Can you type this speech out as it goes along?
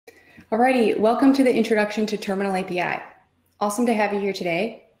Alrighty, welcome to the Introduction to Terminal API. Awesome to have you here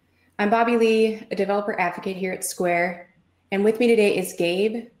today. I'm Bobby Lee, a developer advocate here at Square, and with me today is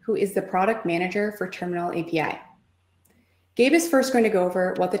Gabe, who is the product manager for Terminal API. Gabe is first going to go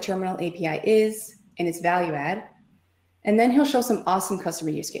over what the Terminal API is and its value add, and then he'll show some awesome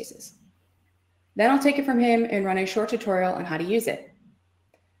customer use cases. Then I'll take it from him and run a short tutorial on how to use it.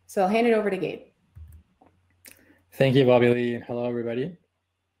 So I'll hand it over to Gabe. Thank you, Bobby Lee. Hello, everybody.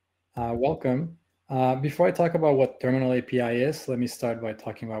 Welcome. Before I talk about what Terminal API is, let me start by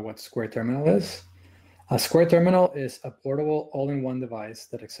talking about what Square Terminal is. Square Terminal is a portable all-in-one device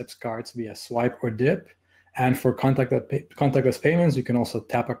that accepts cards via swipe or dip. And for contactless payments, you can also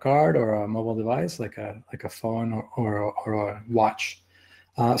tap a card or a mobile device like a phone or a watch.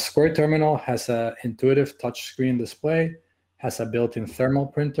 Square Terminal has an intuitive touchscreen display, has a built-in thermal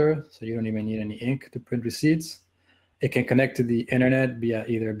printer, so you don't even need any ink to print receipts. It can connect to the internet via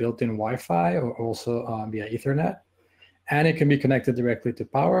either built-in Wi-Fi or also via Ethernet. And it can be connected directly to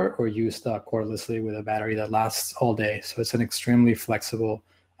power or used cordlessly with a battery that lasts all day. So it's an extremely flexible,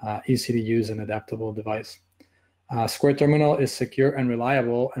 easy to use and adaptable device. Square Terminal is secure and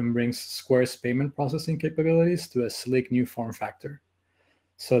reliable and brings Square's payment processing capabilities to a sleek new form factor.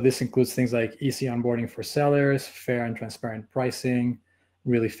 So this includes things like easy onboarding for sellers, fair and transparent pricing,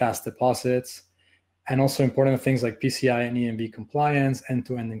 really fast deposits, and also important things like PCI and EMV compliance,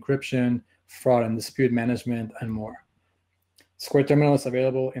 end-to-end encryption, fraud and dispute management, and more. Square Terminal is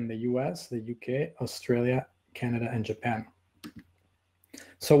available in the US, the UK, Australia, Canada, and Japan.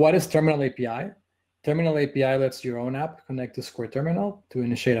 So what is Terminal API? Terminal API lets your own app connect to Square Terminal to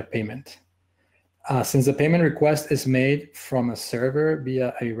initiate a payment. Since the payment request is made from a server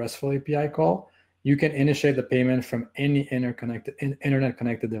via a RESTful API call, you can initiate the payment from any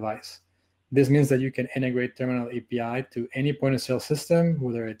internet-connected device. This means that you can integrate Terminal API to any point-of-sale system,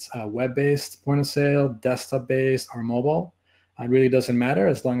 whether it's a web-based point-of-sale, desktop-based, or mobile. It really doesn't matter.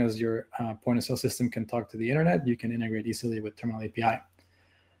 As long as your point-of-sale system can talk to the internet, you can integrate easily with Terminal API.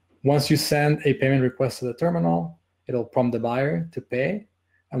 Once you send a payment request to the terminal, it'll prompt the buyer to pay.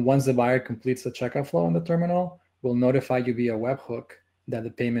 And once the buyer completes the checkout flow on the terminal, we'll notify you via webhook that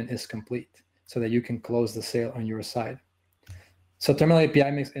the payment is complete so that you can close the sale on your side. So Terminal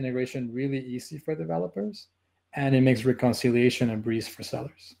API makes integration really easy for developers, and it makes reconciliation a breeze for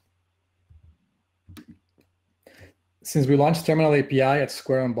sellers. Since we launched Terminal API at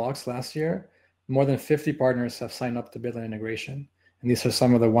Square Unboxed last year, more than 50 partners have signed up to build an integration. And these are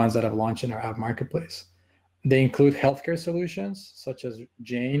some of the ones that have launched in our app marketplace. They include healthcare solutions such as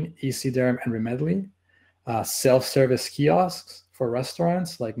Jane, EasyDerm, and Remedly, self-service kiosks for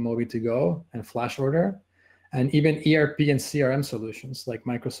restaurants like Mobi2Go and Flash Order, and even ERP and CRM solutions like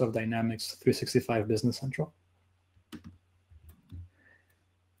Microsoft Dynamics 365 Business Central.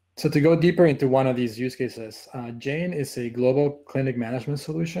 So to go deeper into one of these use cases, Jane is a global clinic management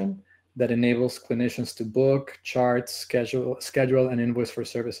solution that enables clinicians to book, chart, schedule, and invoice for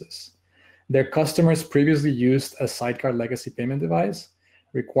services. Their customers previously used a sidecar legacy payment device,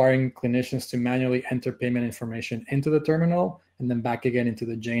 requiring clinicians to manually enter payment information into the terminal and then back again into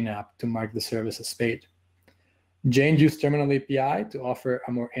the Jane app to mark the service as paid. Jane used Terminal API to offer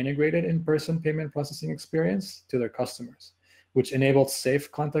a more integrated in-person payment processing experience to their customers, which enabled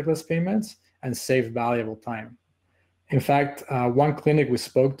safe contactless payments and saved valuable time. In fact, one clinic we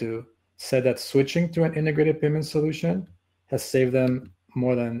spoke to said that switching to an integrated payment solution has saved them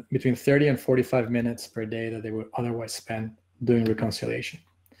more than between 30 and 45 minutes per day that they would otherwise spend doing reconciliation.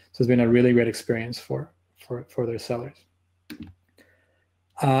 So it's been a really great experience for their sellers.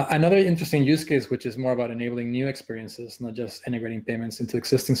 Another interesting use case, which is more about enabling new experiences, not just integrating payments into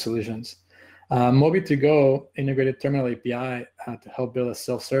existing solutions. Mobi2Go integrated Terminal API to help build a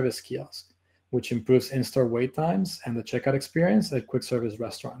self-service kiosk, which improves in-store wait times and the checkout experience at quick service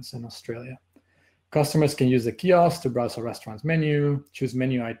restaurants in Australia. Customers can use the kiosk to browse a restaurant's menu, choose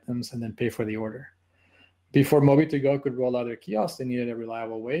menu items, and then pay for the order. Before Mobi2Go could roll out their kiosk, they needed a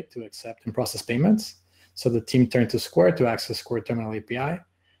reliable way to accept and process payments. So the team turned to Square to access Square Terminal API,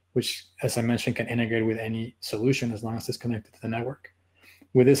 which, as I mentioned, can integrate with any solution as long as it's connected to the network.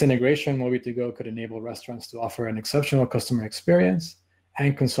 With this integration, Mobi2Go could enable restaurants to offer an exceptional customer experience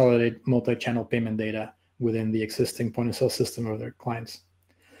and consolidate multi-channel payment data within the existing point-of-sale system of their clients.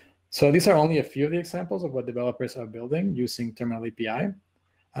 So these are only a few of the examples of what developers are building using Terminal API.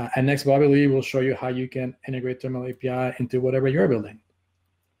 And next, Bobby Lee will show you how you can integrate Terminal API into whatever you're building.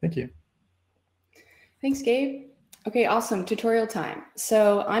 Thank you. Thanks, Gabe. Okay, awesome. Tutorial time.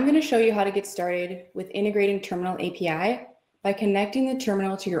 So I'm going to show you how to get started with integrating Terminal API by connecting the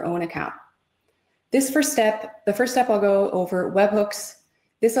terminal to your own account. The first step I'll go over webhooks,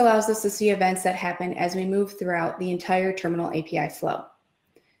 This allows us to see events that happen as we move throughout the entire terminal API flow.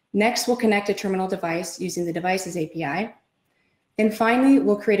 Next, we'll connect a terminal device using the Devices API. And finally,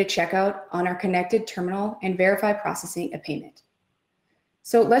 we'll create a checkout on our connected terminal and verify processing a payment.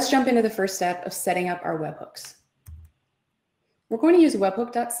 So let's jump into the first step of setting up our webhooks. We're going to use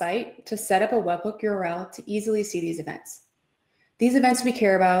webhook.site to set up a webhook URL to easily see these events. These events we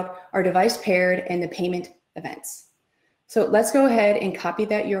care about are device paired and the payment events. So let's go ahead and copy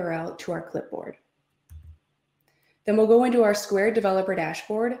that URL to our clipboard. Then we'll go into our Square developer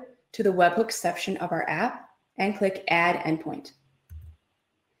dashboard to the webhook section of our app and click Add Endpoint.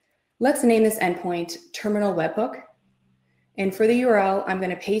 Let's name this endpoint Terminal Webhook. And for the URL, I'm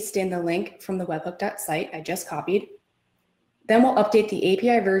going to paste in the link from the webhook.site I just copied. Then we'll update the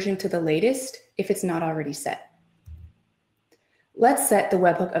API version to the latest if it's not already set. Let's set the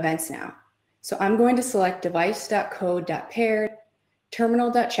webhook events now. So I'm going to select device.code.paired,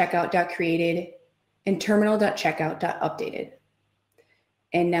 terminal.checkout.created, and terminal.checkout.updated.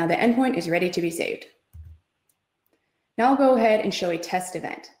 And now the endpoint is ready to be saved. Now I'll go ahead and show a test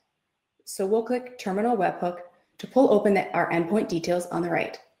event. So we'll click Terminal Webhook to pull open our endpoint details on the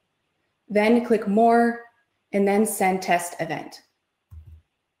right. Then click More, and then Send Test Event.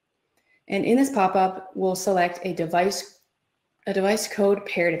 And in this pop-up, we'll select a device code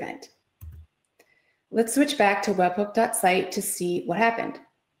paired event. Let's switch back to webhook.site to see what happened.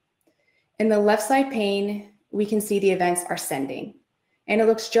 In the left side pane, we can see the events are sending, and it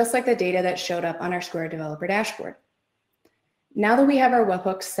looks just like the data that showed up on our Square developer dashboard. Now that we have our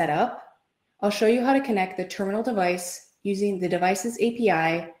webhooks set up, I'll show you how to connect the terminal device using the Devices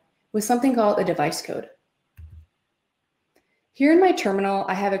API with something called a device code. Here in my terminal,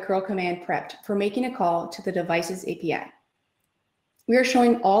 I have a curl command prepped for making a call to the Devices API. We are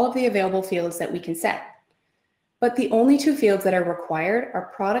showing all of the available fields that we can set, but the only two fields that are required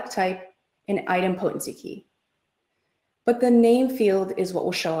are product type and item potency key. But the name field is what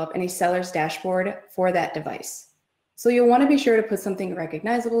will show up in a seller's dashboard for that device. So you'll want to be sure to put something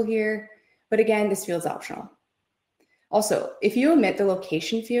recognizable here, but again, this field's optional. Also, if you omit the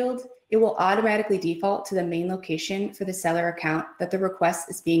location field, it will automatically default to the main location for the seller account that the request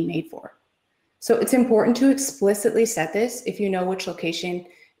is being made for. So it's important to explicitly set this if you know which location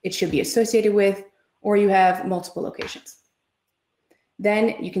it should be associated with, or you have multiple locations.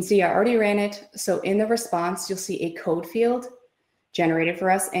 Then you can see I already ran it. So in the response, you'll see a code field generated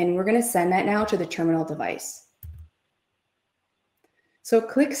for us, and we're going to send that now to the terminal device. So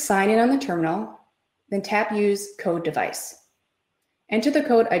click Sign In on the terminal, then tap Use Code Device. Enter the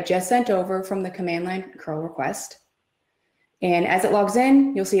code I just sent over from the command line curl request. And as it logs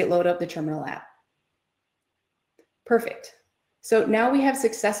in, you'll see it load up the terminal app. Perfect. So now we have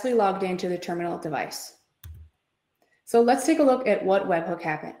successfully logged into the terminal device. So let's take a look at what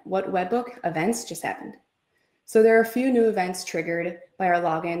webhook events just happened. So there are a few new events triggered by our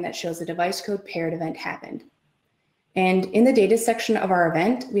login that shows the device code paired event happened. And in the data section of our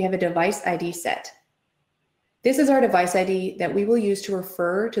event, we have a device ID set. This is our device ID that we will use to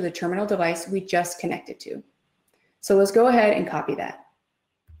refer to the terminal device we just connected to. So let's go ahead and copy that.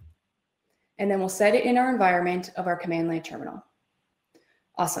 And then we'll set it in our environment of our command line terminal.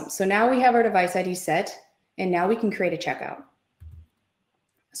 Awesome. So now we have our device ID set, and now we can create a checkout.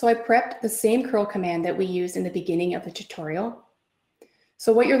 So I prepped the same curl command that we used in the beginning of the tutorial.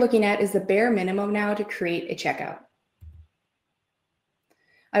 So what you're looking at is the bare minimum now to create a checkout.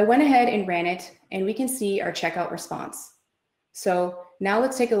 I went ahead and ran it, and we can see our checkout response. So now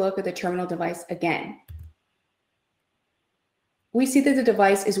let's take a look at the terminal device again. We see that the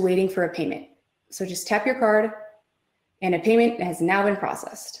device is waiting for a payment. So just tap your card, and a payment has now been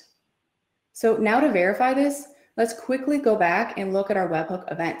processed. So now to verify this, let's quickly go back and look at our webhook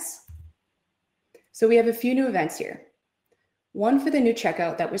events. So we have a few new events here. One for the new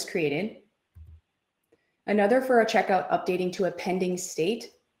checkout that was created, another for our checkout updating to a pending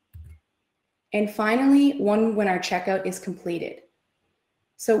state, and finally, one when our checkout is completed.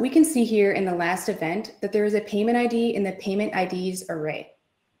 So we can see here in the last event that there is a payment ID in the payment IDs array.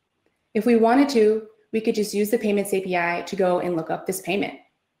 If we wanted to, we could just use the Payments API to go and look up this payment.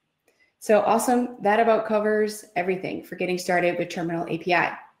 So awesome, that about covers everything for getting started with Terminal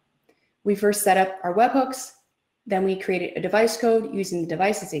API. We first set up our webhooks, then we created a device code using the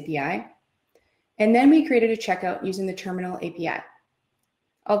Devices API, and then we created a checkout using the Terminal API.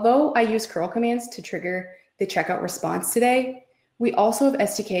 Although I use curl commands to trigger the checkout response today, we also have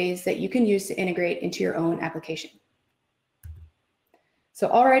SDKs that you can use to integrate into your own application. So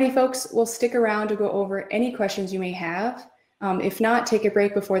alrighty, folks, we'll stick around to go over any questions you may have. If not, take a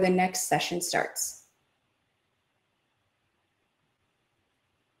break before the next session starts.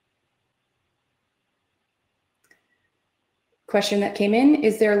 question that came in,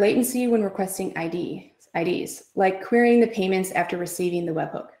 is there latency when requesting IDs, like querying the payments after receiving the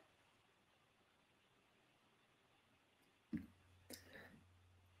webhook?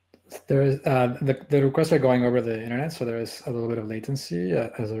 There is the requests are going over the internet, so there is a little bit of latency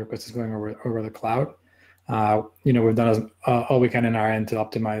as the request is going over the cloud. We've done all we can in our end to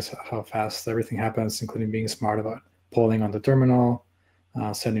optimize how fast everything happens, including being smart about polling on the terminal,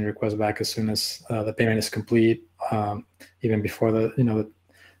 sending requests back as soon as the payment is complete. Even before the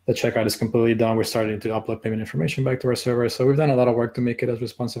checkout is completely done, we're starting to upload payment information back to our server. So we've done a lot of work to make it as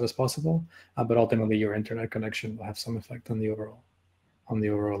responsive as possible. But ultimately, your internet connection will have some effect on the overall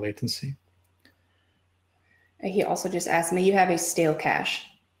latency. He also just asked, may you have a stale cache?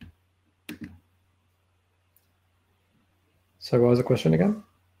 So what was the question again?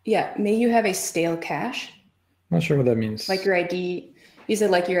 Yeah, may you have a stale cache? I'm not sure what that means. Like your ID, you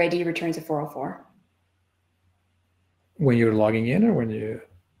said like your ID returns a 404. When you're logging in or when you?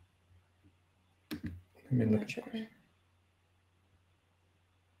 I'm not sure.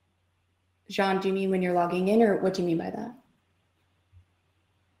 Jean, do you mean when you're logging in, or what do you mean by that?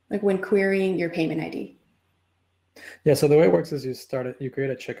 Like when querying your payment ID? Yeah, so the way it works is you create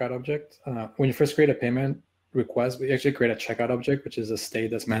a checkout object. When you first create a payment request, we actually create a checkout object, which is a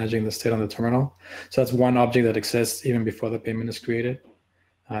state that's managing the state on the terminal. So that's one object that exists even before the payment is created.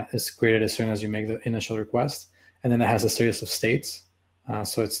 It's created as soon as you make the initial request. And then it has a series of states.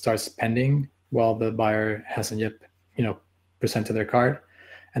 So it starts pending while the buyer hasn't yet, presented their card.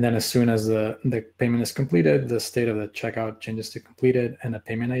 And then as soon as the payment is completed, the state of the checkout changes to completed and a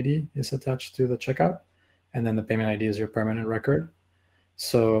payment ID is attached to the checkout. And then the payment ID is your permanent record.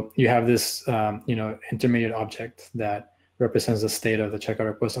 So you have this, intermediate object that represents the state of the checkout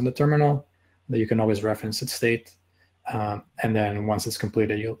request on the terminal that you can always reference its state. And then once it's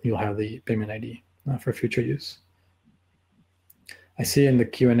completed, you'll have the payment ID for future use. I see in the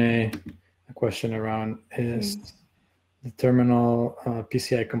Q&A a question around is the terminal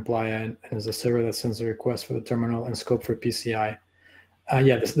PCI compliant, and is the server that sends the request for the terminal and scope for PCI?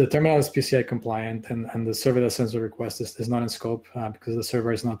 The terminal is PCI compliant, and the server that sends the request is not in scope because the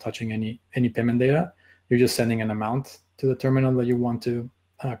server is not touching any payment data. You're just sending an amount to the terminal that you want to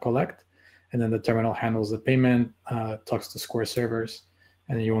collect, and then the terminal handles the payment, talks to Square servers,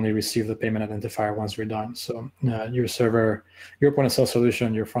 and you only receive the payment identifier once you're done. So your server, your point of sale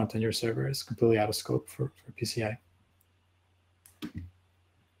solution, your front and your server is completely out of scope for PCI.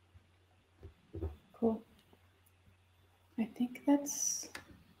 Cool. I think that's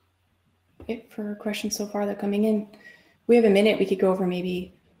it for questions so far that are coming in. We have a minute. We could go over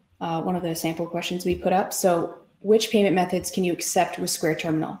maybe one of the sample questions we put up. So which payment methods can you accept with Square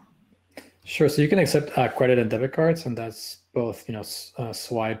Terminal? Sure. So you can accept credit and debit cards, and that's both,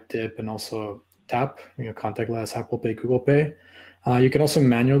 swipe, dip, and also tap, contactless, Apple Pay, Google Pay. You can also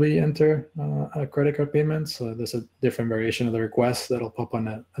manually enter a credit card payment. So there's a different variation of the request that'll pop on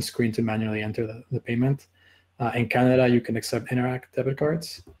a screen to manually enter the payment. In Canada, you can accept Interac debit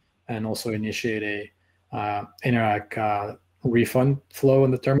cards and also initiate a Interac refund flow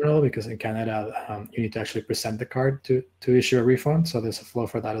in the terminal, because in Canada, you need to actually present the card to issue a refund. So there's a flow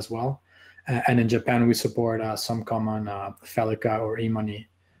for that as well. And in Japan, we support some common Felica or e-money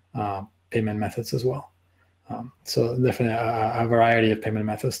payment methods as well. So definitely a variety of payment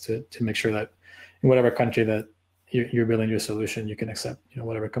methods to make sure that in whatever country that you're building your solution, you can accept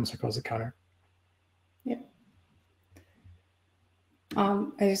whatever comes across the counter. Yeah.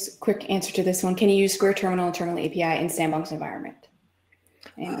 Just a quick answer to this one. Can you use Square Terminal and Terminal API in Sandbox environment?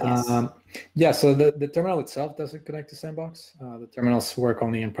 And yes. So the terminal itself doesn't connect to Sandbox. The terminals work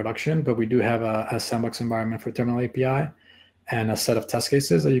only in production, but we do have a Sandbox environment for Terminal API and a set of test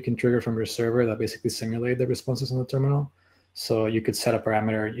cases that you can trigger from your server that basically simulate the responses on the terminal. So you could set a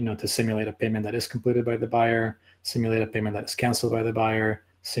parameter, to simulate a payment that is completed by the buyer, simulate a payment that is canceled by the buyer,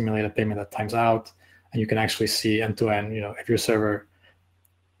 simulate a payment that times out, and you can actually see end to end, if your server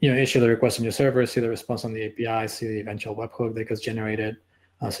issue the request on your server, see the response on the API, see the eventual webhook that gets generated.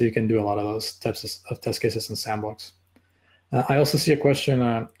 So you can do a lot of those types of test cases in Sandbox. I also see a question,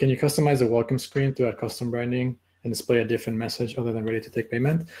 can you customize the welcome screen to add custom branding and display a different message other than ready to take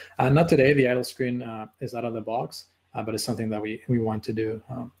payment? Not today, the idle screen is out of the box, but it's something that we want to do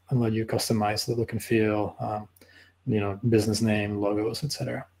and let you customize the look and feel, business name, logos,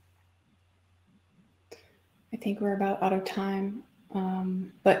 etc. I think we're about out of time.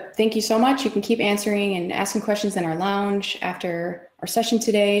 But thank you so much. You can keep answering and asking questions in our lounge after our session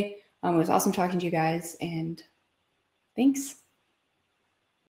today. It was awesome talking to you guys, and thanks.